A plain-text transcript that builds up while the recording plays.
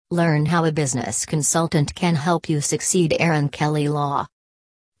Learn how a business consultant can help you succeed. Aaron Kelly Law.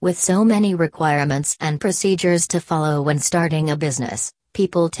 With so many requirements and procedures to follow when starting a business,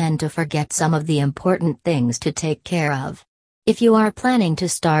 people tend to forget some of the important things to take care of. If you are planning to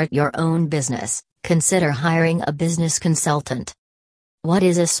start your own business, consider hiring a business consultant. What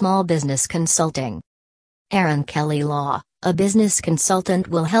is a small business consulting? Aaron Kelly Law, a business consultant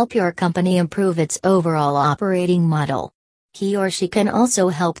will help your company improve its overall operating model. He or she can also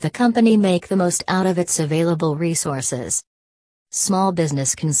help the company make the most out of its available resources. Small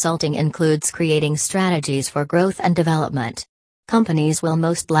business consulting includes creating strategies for growth and development. Companies will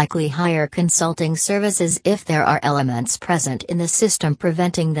most likely hire consulting services if there are elements present in the system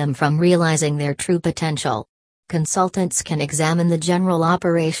preventing them from realizing their true potential. Consultants can examine the general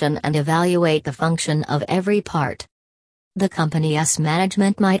operation and evaluate the function of every part. The company's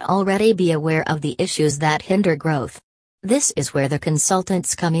management might already be aware of the issues that hinder growth. This is where the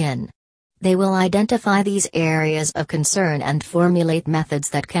consultants come in. They will identify these areas of concern and formulate methods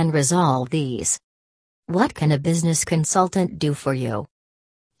that can resolve these. What can a business consultant do for you?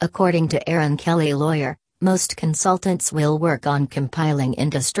 According to Aaron Kelly Lawyer, most consultants will work on compiling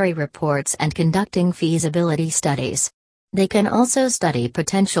industry reports and conducting feasibility studies. They can also study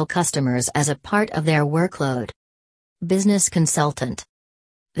potential customers as a part of their workload. Business consultant.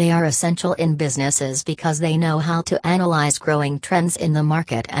 They are essential in businesses because they know how to analyze growing trends in the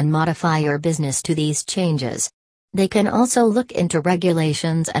market and modify your business to these changes. They can also look into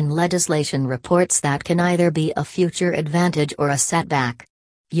regulations and legislation reports that can either be a future advantage or a setback.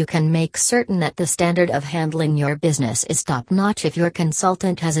 You can make certain that the standard of handling your business is top-notch if your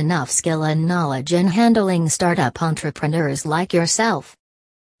consultant has enough skill and knowledge in handling startup entrepreneurs like yourself.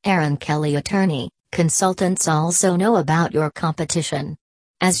 Aaron Kelly Attorney, consultants also know about your competition.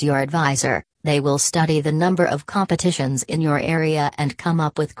 As your advisor, they will study the number of competitions in your area and come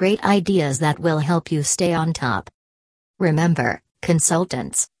up with great ideas that will help you stay on top. Remember,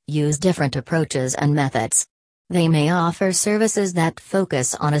 consultants use different approaches and methods. They may offer services that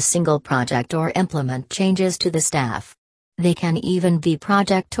focus on a single project or implement changes to the staff. They can even be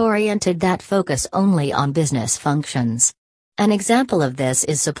project-oriented that focus only on business functions. An example of this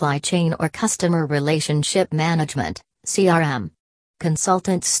is supply chain or customer relationship management, CRM.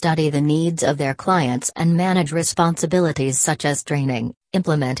 Consultants study the needs of their clients and manage responsibilities such as training,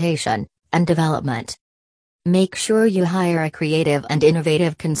 implementation, and development. Make sure you hire a creative and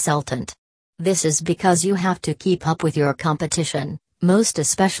innovative consultant. This is because you have to keep up with your competition, most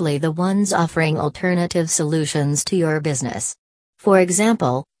especially the ones offering alternative solutions to your business. For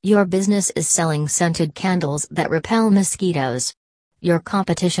example, your business is selling scented candles that repel mosquitoes. Your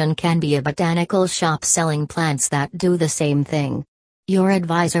competition can be a botanical shop selling plants that do the same thing. Your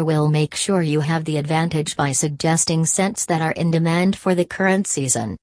advisor will make sure you have the advantage by suggesting scents that are in demand for the current season.